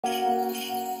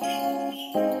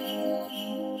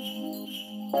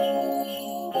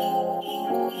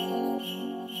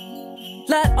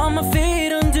on my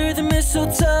feet under the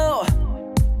mistletoe.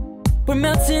 We're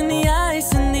melting the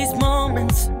ice in these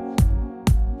moments.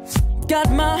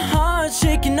 Got my heart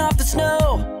shaking off the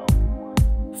snow.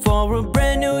 For a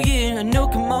brand new year, no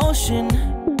commotion.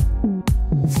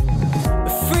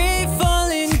 Free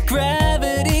falling,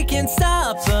 gravity can't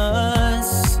stop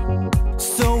us,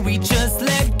 so we just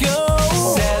let go.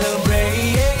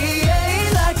 Celebrate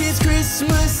like it's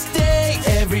Christmas Day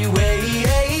every way,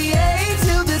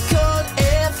 till the cold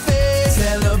air fades.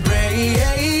 Celebrate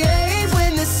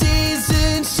when the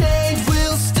seasons change,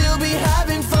 we'll still be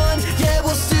having fun. Yeah,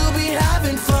 we'll still be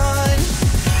having fun.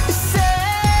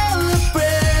 Celebrate,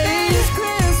 it's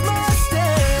Christmas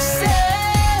Day.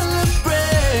 Celebrate,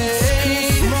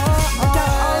 I got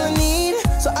all I need,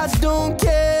 so I don't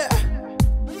care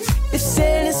if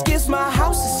Santa skips my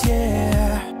house this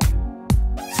year.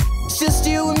 It's just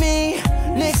you and me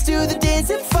next to the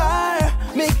dancing fire,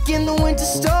 making the winter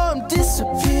storm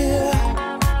disappear.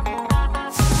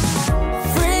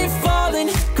 Free falling,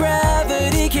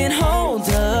 gravity can't hold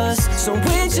us, so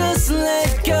we just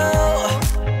let go.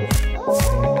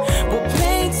 We're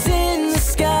painting the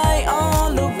sky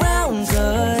all around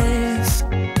us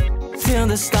till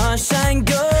the stars shine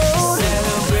gold.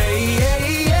 Celebrate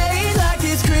like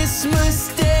it's Christmas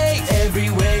Day every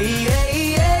way,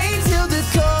 till the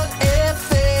cold air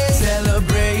fades.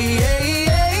 Celebrate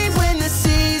when the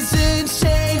seasons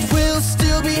change, we'll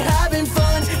still be having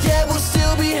fun. Yeah, we'll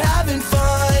still be having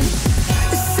fun.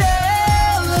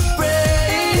 Celebrate,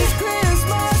 it's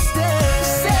Christmas Day.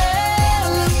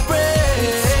 Celebrate,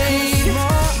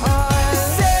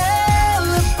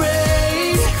 celebrate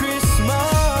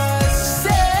Christmas.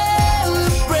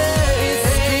 Celebrate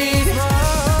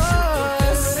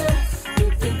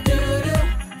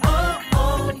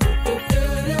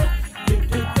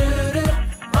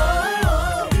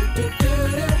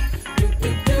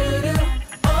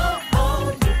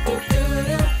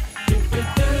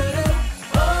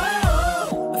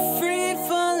free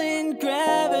falling,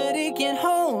 gravity can't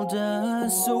hold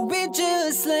us, so we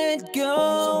just let go.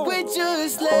 So we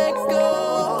just let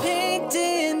go.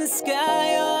 Painting the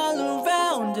sky all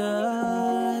around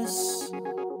us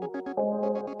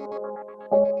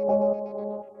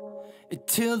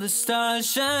till the stars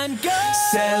shine gold.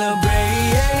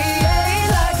 Celebrate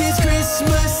like it's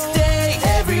Christmas Day.